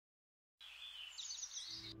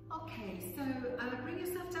Okay, so bring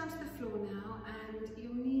yourself down to the floor now, and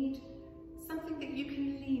you'll need something that you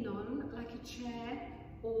can lean on, like a chair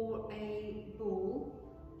or a ball,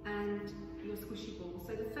 and your squishy ball.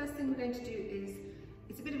 So the first thing we're going to do is,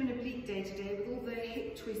 it's a bit of an oblique day today with all the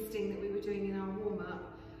hip twisting that we were doing in our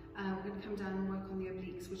warm-up. We're going to come down and work on the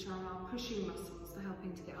obliques, which are our pushing muscles for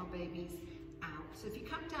helping to get our babies out. So if you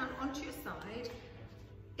come down onto your side,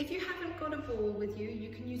 if you haven't got a ball with you, you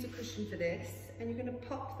can use a cushion for this, and you're going to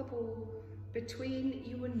pop the ball between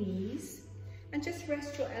your knees and just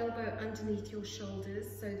rest your elbow underneath your shoulders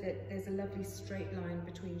so that there's a lovely straight line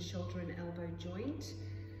between shoulder and elbow joint.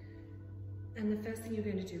 And the first thing you're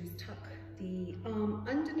going to do is tuck the arm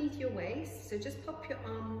underneath your waist. So just pop your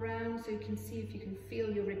arm round so you can see if you can feel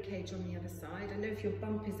your rib cage on the other side. I know if your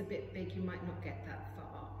bump is a bit big, you might not get that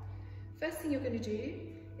far. First thing you're going to do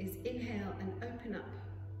is inhale and open up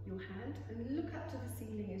your hand and look up to the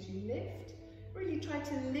ceiling as you lift. Really try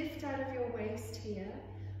to lift out of your waist here,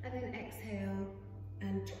 and then exhale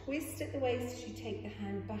and twist at the waist as you take the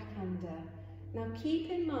hand back under. Now keep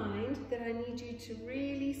in mind that I need you to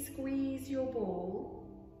really squeeze your ball.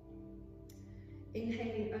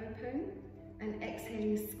 Inhaling open and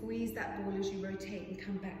exhaling squeeze that ball as you rotate and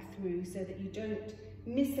come back through so that you don't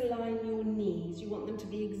misalign your knees. You want them to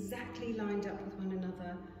be exactly lined up with one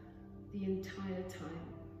another the entire time.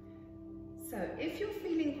 So if you're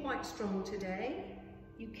feeling quite strong today,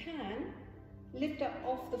 you can lift up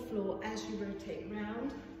off the floor as you rotate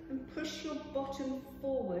round and push your bottom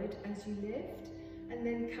forward as you lift, and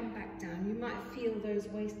then come back down. You might feel those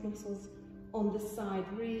waist muscles on the side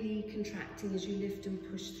really contracting as you lift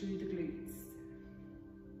and push through the glutes.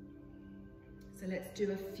 So let's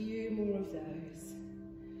do a few more of those.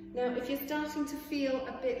 Now, if you're starting to feel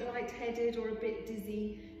a bit lightheaded or a bit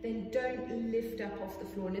dizzy, then don't lift up off the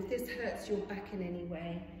floor. And if this hurts your back in any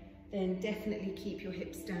way, then definitely keep your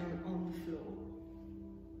hips down on the floor.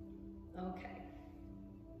 Okay.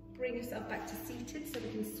 Bring yourself back to seated so we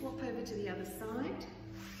can swap over to the other side.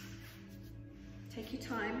 Take your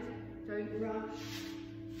time, don't rush.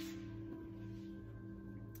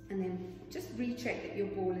 And then just recheck that your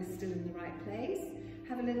ball is still in the right place.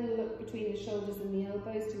 Have a little look between the shoulders and the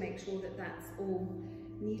elbows to make sure that that's all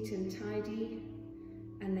neat and tidy.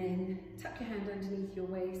 And then tuck your hand underneath your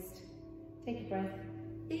waist. Take a breath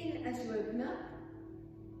in as you open up.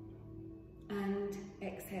 And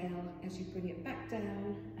exhale as you bring it back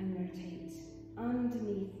down and rotate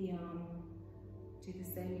underneath the arm. Do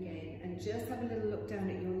the same again. And just have a little look down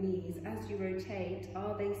at your knees. As you rotate,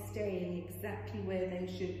 are they staying exactly where they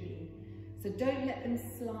should be? So don't let them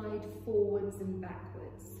slide forwards and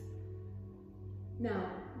backwards.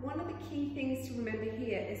 Now, one of the key things to remember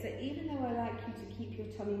here is that even though I like you to keep your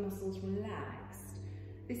tummy muscles relaxed,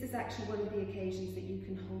 this is actually one of the occasions that you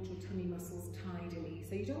can hold your tummy muscles tidily.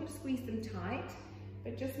 So you don't want to squeeze them tight,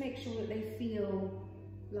 but just make sure that they feel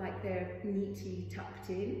like they're neatly tucked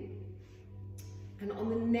in. And on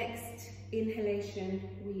the next inhalation,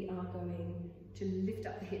 we are going to lift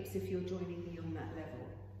up the hips if you're joining me on that level.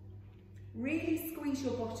 Really squeeze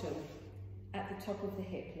your bottom at the top of the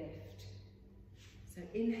hip lift. So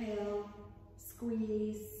inhale,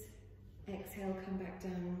 squeeze, exhale, come back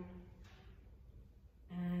down.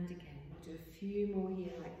 And again, we'll do a few more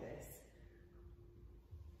here like this.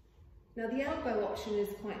 Now the elbow option is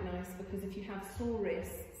quite nice because if you have sore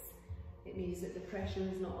wrists, it means that the pressure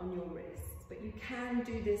is not on your wrists. But you can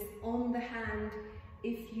do this on the hand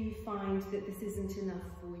if you find that this isn't enough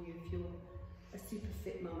for you, if you're a super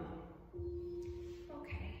fit mama.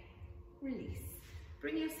 Okay, release.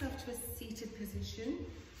 Bring yourself to a seated position.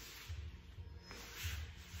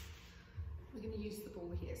 We're going to use the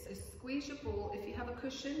ball here. So squeeze your ball. If you have a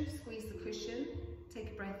cushion, squeeze the cushion.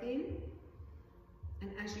 Take a breath in.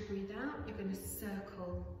 And as you breathe out, you're going to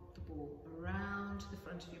circle the ball around the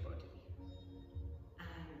front of your body.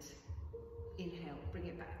 And inhale, bring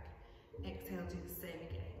it back. Exhale, do the same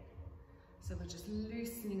again. So we're just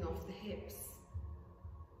loosening off the hips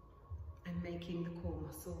and making the core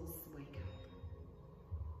muscles wake up.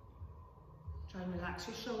 Try and relax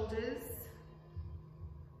your shoulders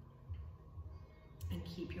and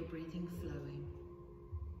keep your breathing flowing.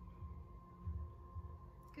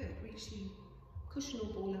 Good, reach the cushion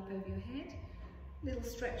or ball up over your head. Little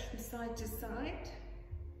stretch from side to side.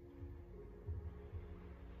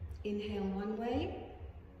 Inhale one way,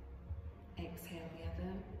 exhale the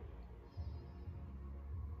other.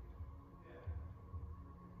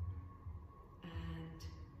 And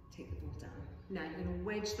take the ball down. Now you're going to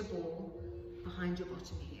wedge the ball behind your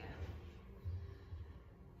bottom here.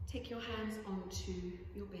 Take your hands onto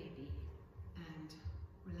your baby and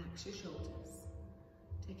relax your shoulders.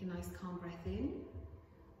 Take a nice calm breath in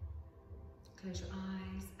Close your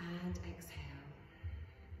eyes and exhale.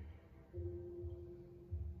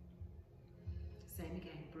 Same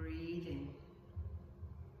again, breathe in.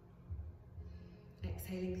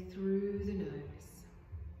 Exhaling through the nose.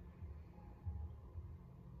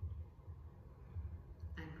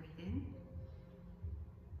 And breathe in.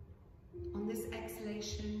 On this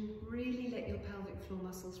exhalation, really let your pelvic floor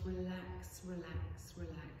muscles relax, relax,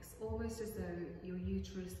 relax. Almost as though your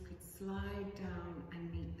uterus could slide down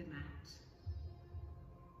and meet the mat.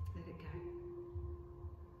 Let it go.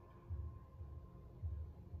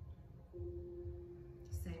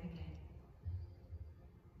 Same again.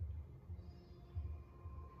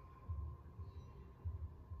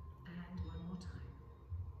 And one more time.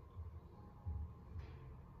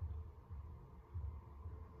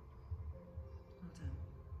 Well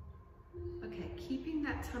done. Okay, keeping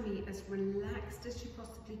that tummy as relaxed as you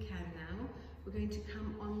possibly can now, we're going to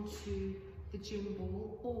come onto the gym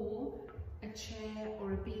ball or a chair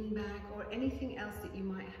or a beanbag or anything else that you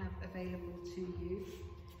might have available to you.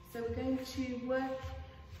 So we're going to work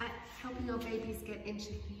at helping our babies get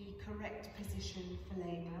into the correct position for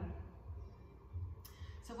labour.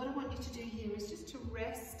 So what I want you to do here is just to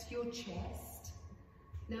rest your chest.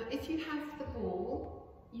 Now if you have the ball,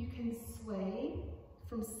 you can sway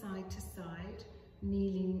from side to side,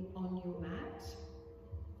 kneeling on your mat.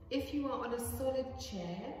 If you are on a solid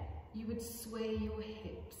chair, you would sway your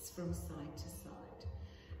hips from side to side.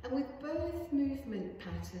 And with both movement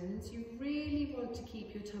patterns, you really want to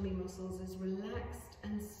keep your tummy muscles as relaxed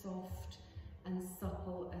and soft and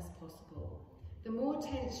supple as possible. The more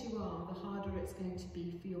tense you are, the harder it's going to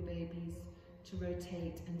be for your babies to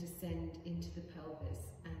rotate and descend into the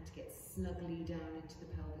pelvis and to get snugly down into the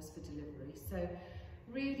pelvis for delivery. So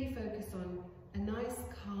really focus on a nice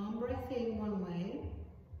calm breath in one way,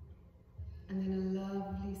 and then a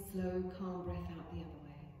lovely slow calm breath out the other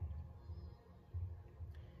way.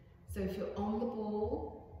 So if you're on the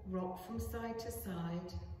ball, rock from side to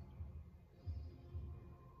side.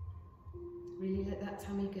 Really let that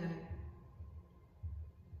tummy go.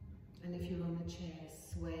 And if you're on the chair,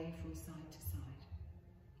 sway from side to side.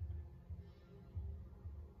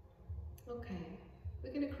 Okay,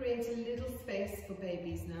 we're going to create a little space for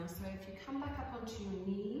babies now. So if you come back up onto your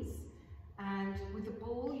knees, and with the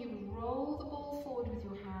ball, you roll the ball forward with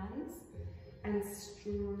your hands and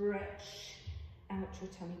stretch out your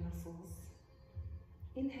tummy muscles.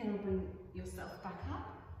 Inhale, bring yourself back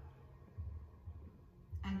up.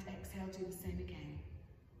 And exhale, do the same again.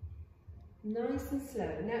 Nice and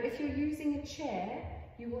slow. Now, if you're using a chair,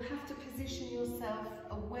 you will have to position yourself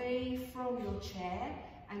away from your chair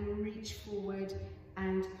and reach forward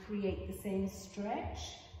and create the same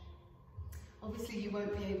stretch. Obviously, you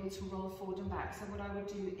won't be able to roll forward and back. So what I would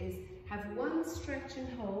do is have one stretch and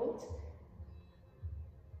hold,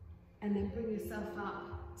 and then bring yourself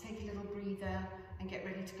up, take a little breather, and get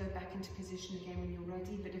ready to go back into position again when you're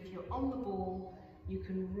ready. But if you're on the ball, you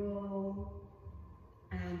can roll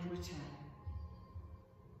and return.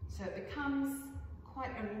 So it becomes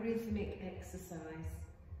quite a rhythmic exercise.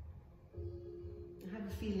 I have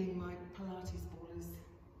a feeling my Pilates ball is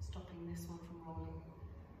stopping this one from rolling.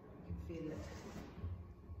 You can feel it.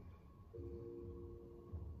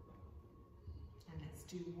 And let's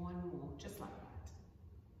do one more, just like that.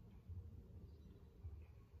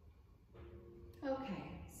 Okay,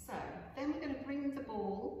 so then we're going to bring the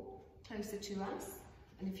ball closer to us.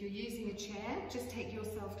 And if you're using a chair, just take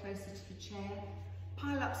yourself closer to the chair,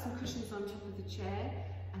 pile up some cushions on top of the chair,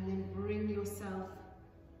 and then bring yourself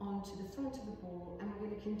onto the front of the ball. And we're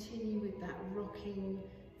going to continue with that rocking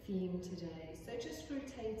theme today. So just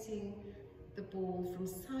rotating the ball from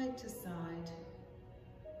side to side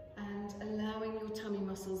and allowing your tummy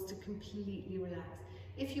muscles to completely relax.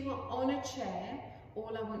 If you are on a chair,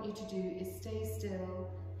 all I want you to do is stay still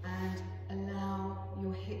and allow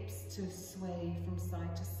your hips to sway from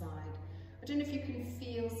side to side. I don't know if you can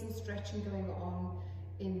feel some stretching going on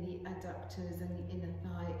in the adductors and the inner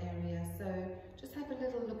thigh area, so just have a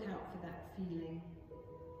little look out for that feeling.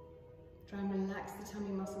 Try and relax the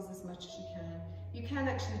tummy muscles as much as you can. You can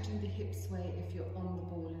actually do the hip sway if you're on the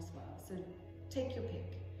ball as well, so take your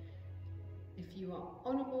pick. If you are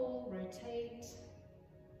on a ball, rotate.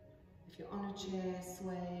 If you're on a chair,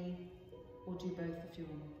 sway, or do both if you're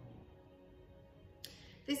on the ball.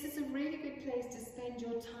 This is a really good place to spend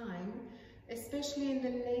your time, especially in the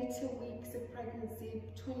later weeks of pregnancy,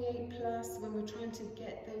 28 plus, when we're trying to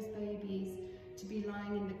get those babies to be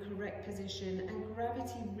lying in the correct position. And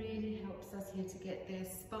gravity really helps us here to get their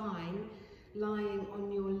spine lying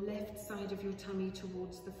on your left side of your tummy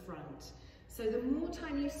towards the front. So the more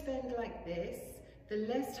time you spend like this, the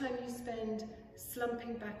less time you spend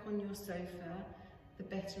slumping back on your sofa, the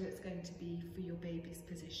better it's going to be for your baby's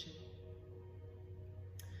position.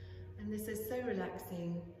 And this is so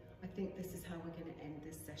relaxing. I think this is how we're going to end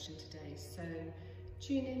this session today. So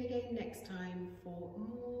tune in again next time for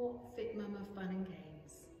more FitMama fun and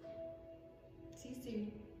games. See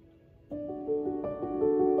you soon.